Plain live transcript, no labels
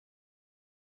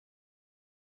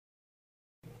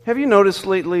Have you noticed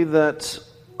lately that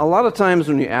a lot of times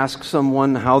when you ask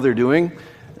someone how they're doing,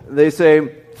 they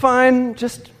say, fine,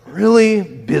 just really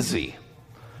busy.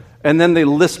 And then they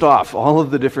list off all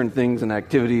of the different things and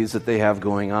activities that they have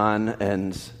going on,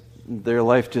 and their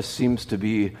life just seems to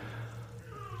be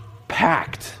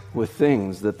packed with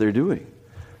things that they're doing.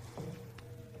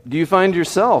 Do you find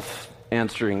yourself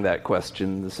answering that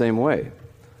question the same way?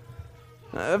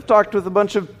 I've talked with a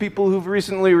bunch of people who've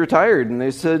recently retired, and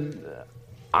they said,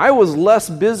 I was less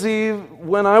busy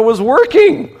when I was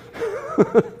working.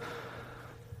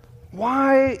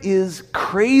 Why is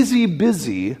crazy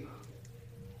busy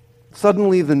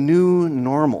suddenly the new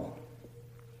normal?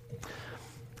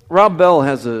 Rob Bell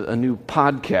has a new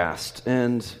podcast,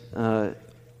 and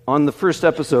on the first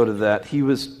episode of that, he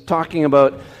was talking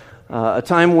about a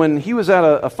time when he was at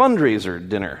a fundraiser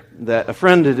dinner that a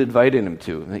friend had invited him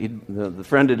to. The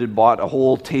friend had bought a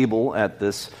whole table at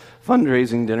this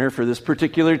fundraising dinner for this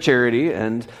particular charity,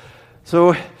 and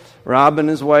so Rob and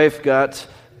his wife got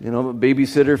a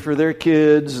babysitter for their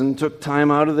kids and took time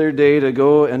out of their day to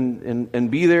go and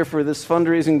be there for this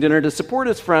fundraising dinner to support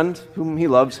his friend, whom he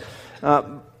loves.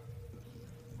 But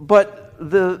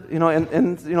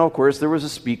of course, there was a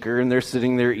speaker, and they're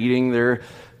sitting there eating their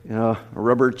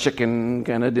rubber chicken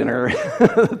kind of dinner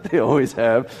that they always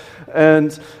have.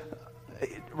 And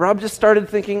Rob just started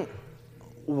thinking,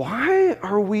 why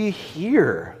are we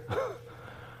here?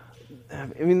 I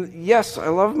mean, yes, I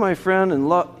love my friend, and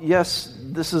yes,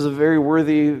 this is a very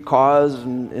worthy cause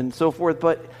and so forth,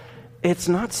 but it's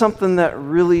not something that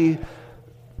really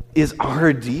is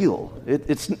our deal.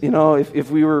 It's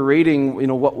if we were rating,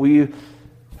 what we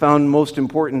found most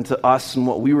important to us and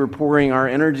what we were pouring our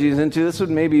energies into, this would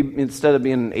maybe, instead of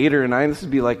being an 8 or a 9, this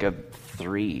would be like a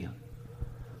 3.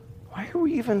 Why are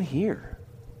we even here?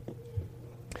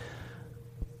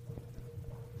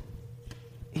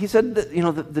 He said that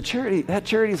that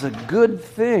charity is a good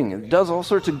thing. It does all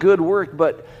sorts of good work,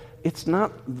 but it's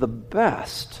not the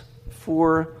best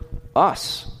for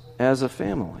us as a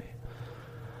family.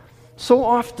 So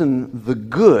often the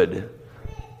good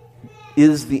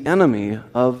is the enemy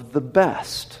of the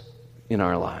best in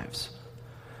our lives.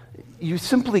 You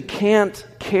simply can't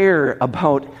care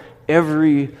about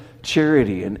every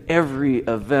charity and every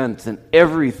event and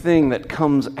everything that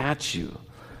comes at you.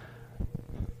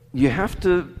 You have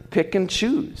to pick and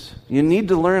choose. You need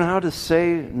to learn how to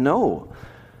say no.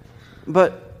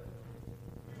 But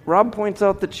Rob points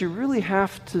out that you really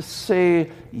have to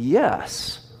say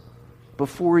yes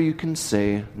before you can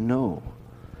say no.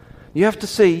 You have to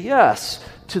say yes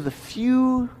to the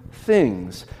few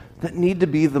things that need to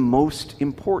be the most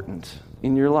important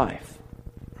in your life.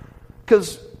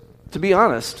 Because, to be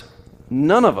honest,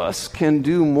 none of us can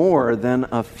do more than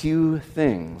a few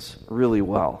things really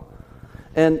well.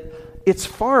 And it's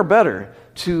far better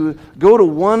to go to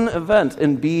one event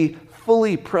and be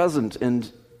fully present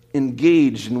and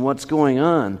engaged in what's going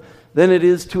on than it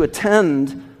is to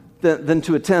attend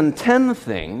 10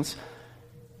 things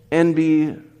and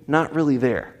be not really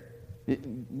there. Do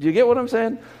you get what I'm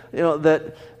saying? You're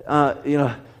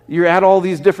at all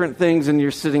these different things and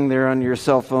you're sitting there on your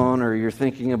cell phone, or you're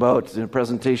thinking about a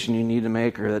presentation you need to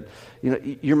make, or that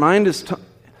your mind is.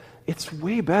 It's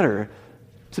way better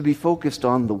to be focused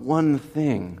on the one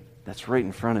thing that's right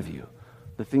in front of you,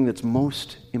 the thing that's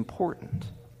most important.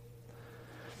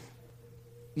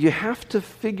 You have to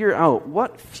figure out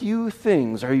what few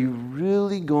things are you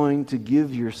really going to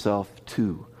give yourself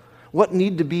to. What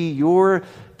need to be your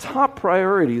top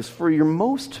priorities for your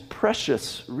most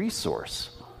precious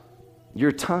resource,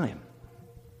 your time.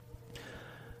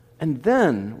 And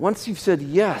then, once you've said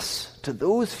yes to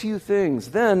those few things,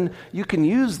 then you can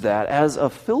use that as a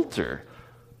filter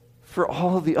for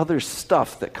all the other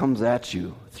stuff that comes at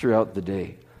you throughout the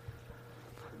day.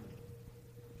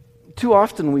 Too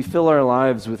often we fill our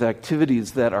lives with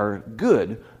activities that are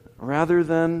good rather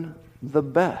than the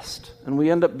best, and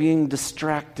we end up being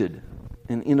distracted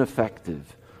and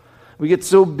ineffective. We get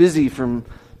so busy from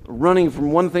running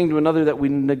from one thing to another that we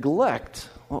neglect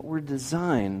what we're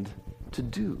designed to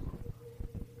do.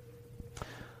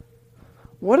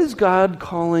 What is God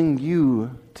calling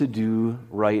you to do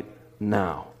right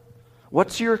now?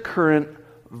 What's your current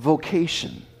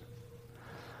vocation?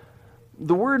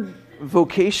 The word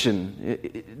vocation,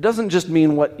 it doesn't just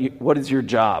mean what is your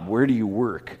job, where do you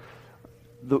work.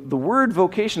 The word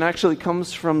vocation actually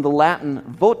comes from the Latin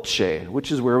voce,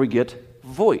 which is where we get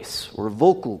voice or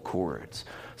vocal cords.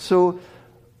 So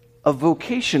a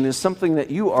vocation is something that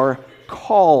you are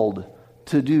called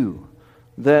to do,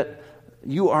 that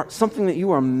you are something that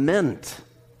you are meant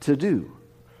to do.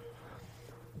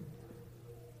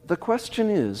 The question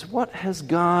is, what has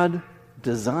God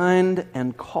designed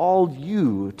and called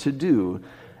you to do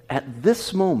at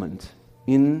this moment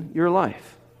in your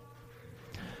life.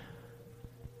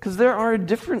 Because there are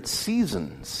different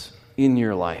seasons in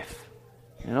your life.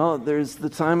 You know, there's the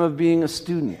time of being a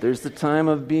student. There's the time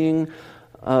of being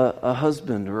a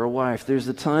husband or a wife. There's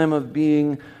the time of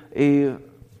being a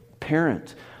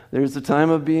parent. There's the time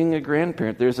of being a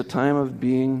grandparent. There's a time of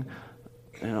being,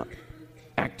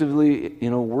 actively,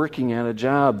 working at a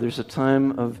job. There's a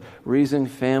time of raising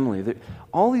family.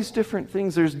 All these different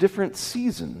things, there's different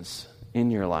seasons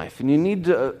in your life. And you need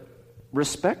to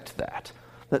respect that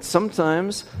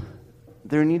sometimes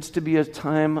there needs to be a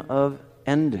time of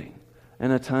ending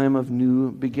and a time of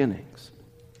new beginnings.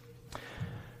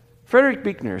 Frederick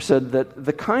Buechner said that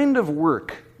the kind of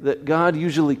work that God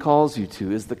usually calls you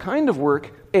to is the kind of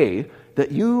work, A,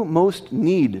 that you most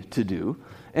need to do,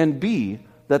 and B,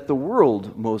 that the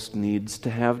world most needs to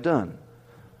have done.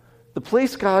 The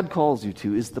place God calls you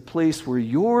to is the place where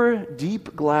your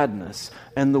deep gladness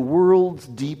and the world's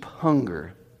deep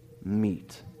hunger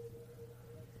meet.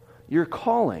 Your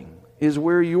calling is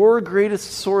where your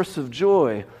greatest source of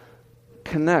joy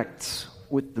connects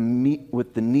with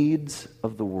the needs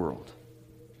of the world.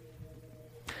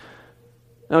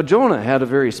 Now, Jonah had a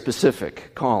very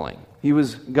specific calling. He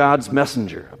was God's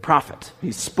messenger, a prophet.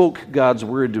 He spoke God's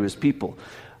word to his people.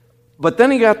 But then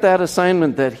he got that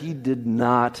assignment that he did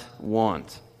not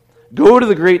want. Go to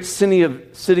the great city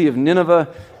of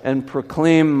Nineveh and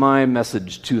proclaim my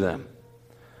message to them.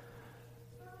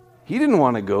 He didn't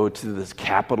want to go to this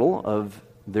capital of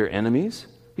their enemies.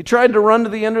 He tried to run to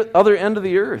the other end of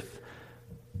the earth.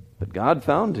 But God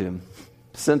found him,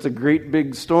 sent a great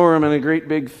big storm and a great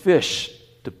big fish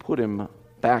to put him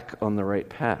back on the right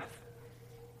path.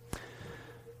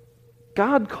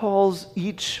 God calls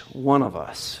each one of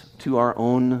us to our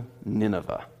own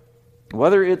Nineveh,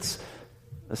 whether it's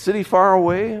a city far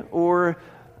away or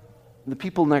the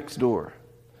people next door.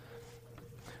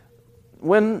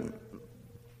 When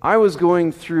I was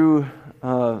going through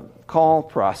a call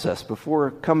process before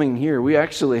coming here, we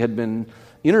actually had been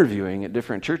interviewing at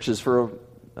different churches for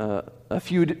a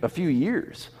few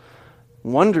years,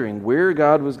 wondering where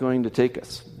God was going to take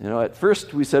us. At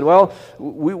first we said, well,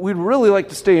 we'd really like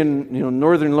to stay in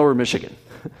northern Lower Michigan.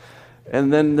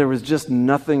 And then there was just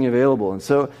nothing available. And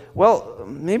so, well,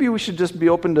 maybe we should just be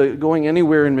open to going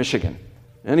anywhere in Michigan.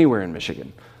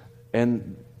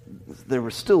 And there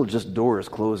were still just doors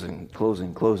closing.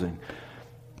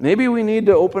 Maybe we need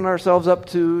to open ourselves up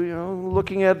to,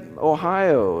 looking at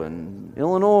Ohio and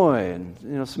Illinois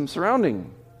and, some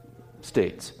surrounding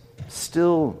states.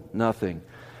 Still nothing.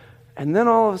 And then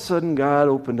all of a sudden, God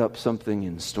opened up something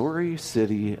in Story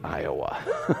City,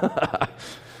 Iowa.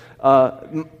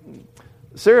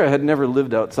 Sarah had never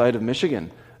lived outside of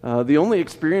Michigan. The only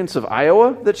experience of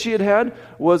Iowa that she had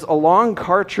was a long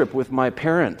car trip with my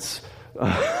parents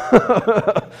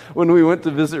when we went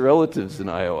to visit relatives in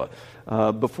Iowa.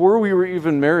 Before we were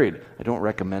even married. I don't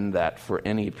recommend that for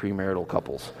any premarital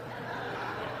couples.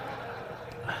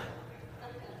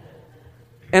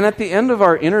 And at the end of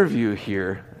our interview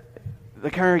here,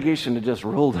 the congregation had just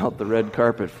rolled out the red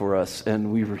carpet for us,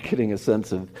 and we were getting a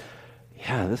sense of,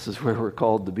 yeah, this is where we're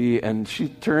called to be. And she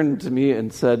turned to me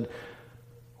and said,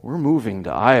 we're moving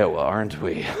to Iowa, aren't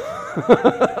we?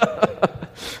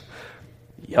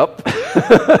 Yep,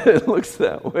 it looks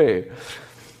that way.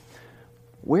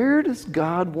 Where does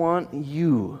God want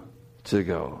you to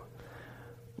go?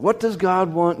 What does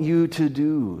God want you to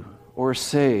do or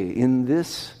say in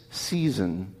this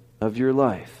season of your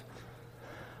life?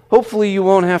 Hopefully you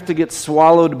won't have to get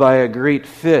swallowed by a great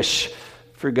fish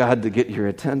for God to get your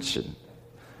attention.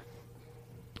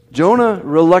 Jonah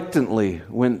reluctantly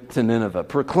went to Nineveh,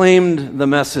 proclaimed the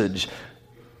message,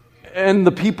 and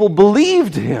the people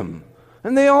believed him.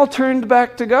 And they all turned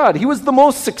back to God. He was the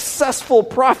most successful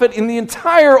prophet in the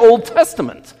entire Old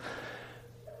Testament.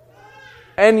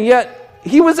 And yet,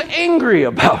 he was angry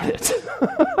about it.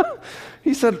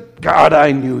 He said, God,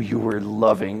 I knew you were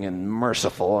loving and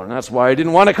merciful, and that's why I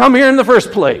didn't want to come here in the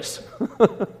first place.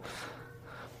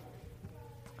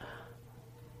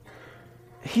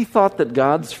 He thought that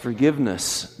God's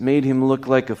forgiveness made him look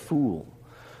like a fool.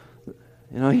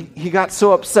 He got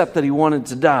so upset that he wanted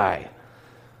to die.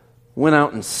 Went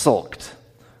out and sulked.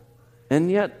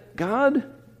 And yet, God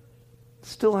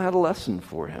still had a lesson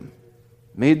for him.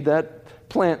 Made that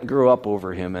plant grow up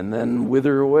over him and then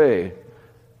wither away.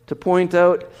 To point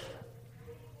out,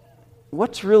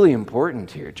 what's really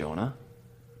important here, Jonah?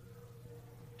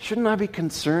 Shouldn't I be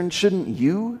concerned? Shouldn't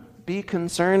you be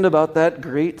concerned about that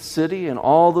great city and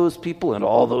all those people and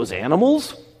all those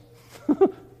animals?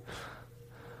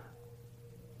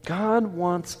 God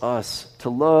wants us to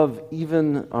love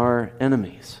even our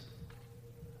enemies.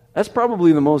 That's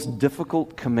probably the most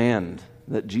difficult command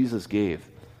that Jesus gave.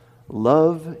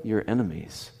 Love your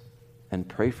enemies and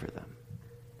pray for them.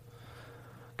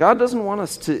 God doesn't want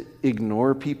us to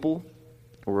ignore people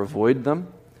or avoid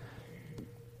them.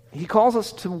 He calls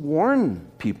us to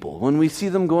warn people when we see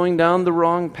them going down the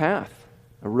wrong path,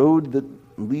 a road that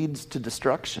leads to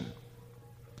destruction.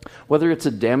 Whether it's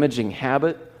a damaging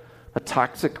habit, a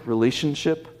toxic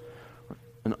relationship,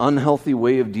 an unhealthy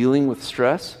way of dealing with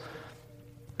stress,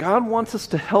 God wants us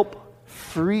to help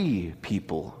free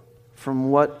people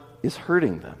from what is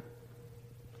hurting them.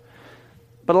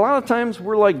 But a lot of times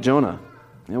we're like Jonah.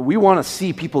 We want to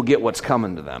see people get what's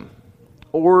coming to them.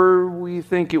 Or we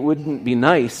think it wouldn't be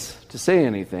nice to say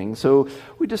anything, so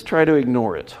we just try to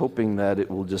ignore it, hoping that it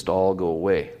will just all go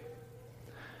away.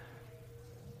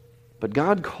 But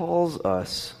God calls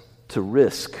us to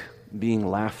risk being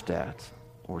laughed at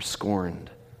or scorned.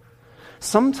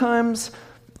 Sometimes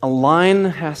a line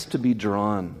has to be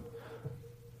drawn.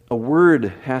 A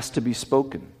word has to be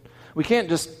spoken. We can't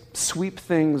just sweep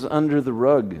things under the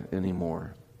rug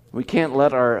anymore. We can't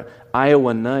let our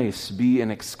Iowa nice be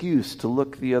an excuse to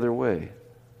look the other way.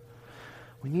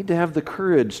 We need to have the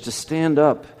courage to stand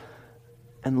up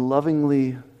and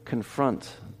lovingly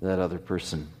confront that other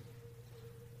person.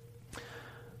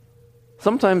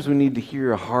 Sometimes we need to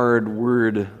hear a hard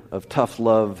word of tough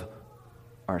love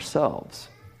ourselves.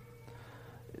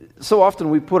 So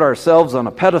often we put ourselves on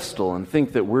a pedestal and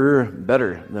think that we're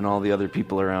better than all the other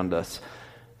people around us.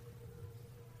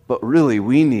 But really,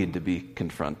 we need to be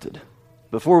confronted.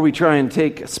 Before we try and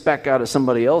take a speck out of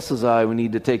somebody else's eye, we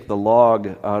need to take the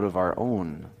log out of our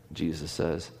own, Jesus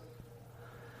says.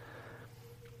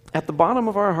 At the bottom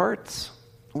of our hearts,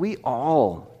 we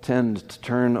all tend to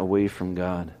turn away from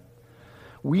God.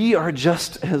 We are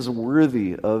just as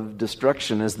worthy of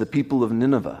destruction as the people of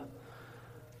Nineveh.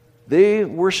 They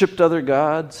worshipped other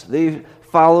gods. They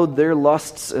followed their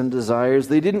lusts and desires.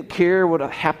 They didn't care what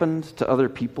happened to other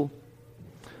people.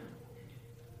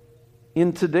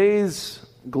 In today's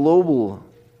global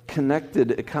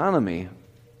connected economy,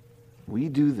 we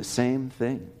do the same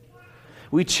thing.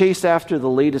 We chase after the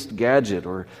latest gadget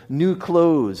or new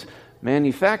clothes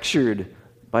manufactured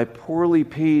by poorly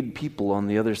paid people on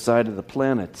the other side of the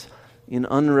planet in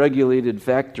unregulated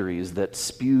factories that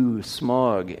spew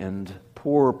smog and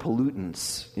pour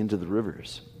pollutants into the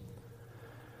rivers.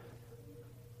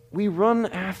 We run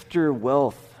after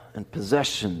wealth and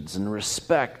possessions and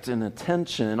respect and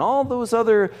attention and all those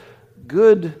other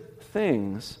good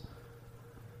things,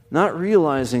 not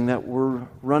realizing that we're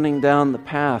running down the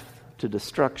path to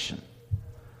destruction.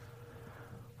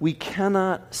 We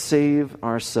cannot save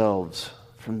ourselves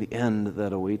from the end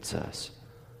that awaits us.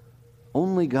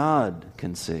 Only God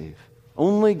can save.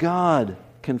 Only God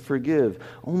can forgive.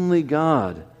 Only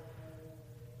God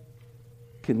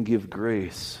can give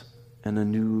grace and a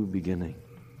new beginning.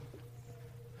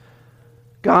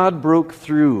 God broke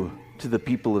through to the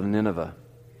people of Nineveh.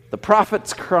 The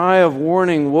prophet's cry of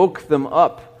warning woke them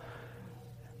up.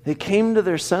 They came to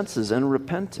their senses and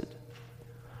repented.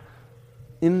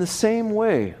 In the same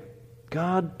way,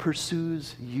 God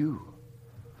pursues you.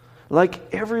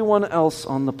 Like everyone else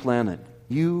on the planet,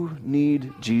 you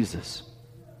need Jesus.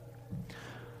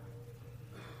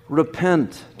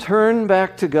 Repent, turn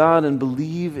back to God, and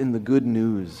believe in the good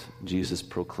news Jesus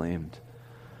proclaimed.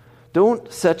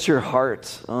 Don't set your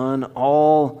heart on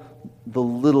all the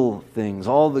little things,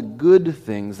 all the good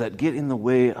things that get in the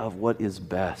way of what is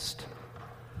best.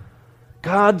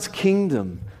 God's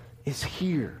kingdom is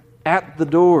here, at the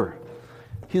door.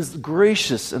 His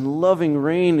gracious and loving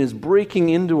reign is breaking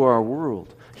into our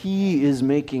world. He is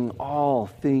making all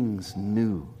things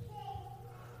new.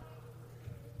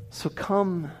 So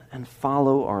come and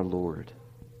follow our Lord.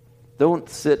 Don't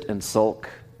sit and sulk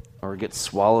or get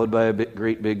swallowed by a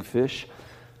great big fish.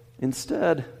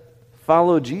 Instead,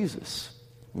 follow Jesus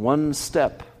one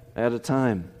step at a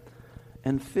time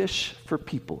and fish for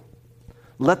people.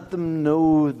 Let them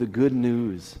know the good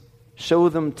news. Show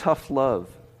them tough love.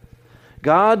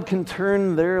 God can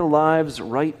turn their lives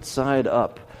right side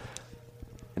up,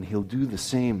 and He'll do the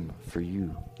same for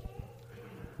you.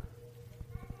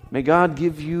 May God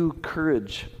give you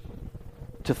courage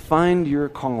to find your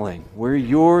calling, where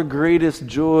your greatest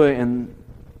joy and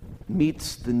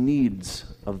meets the needs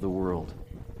of the world.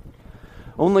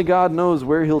 Only God knows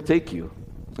where He'll take you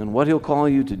and what He'll call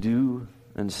you to do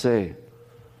and say.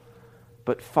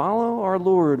 But follow our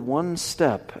Lord one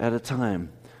step at a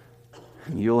time,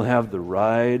 and you'll have the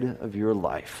ride of your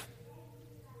life.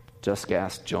 Just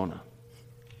ask Jonah.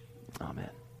 Amen.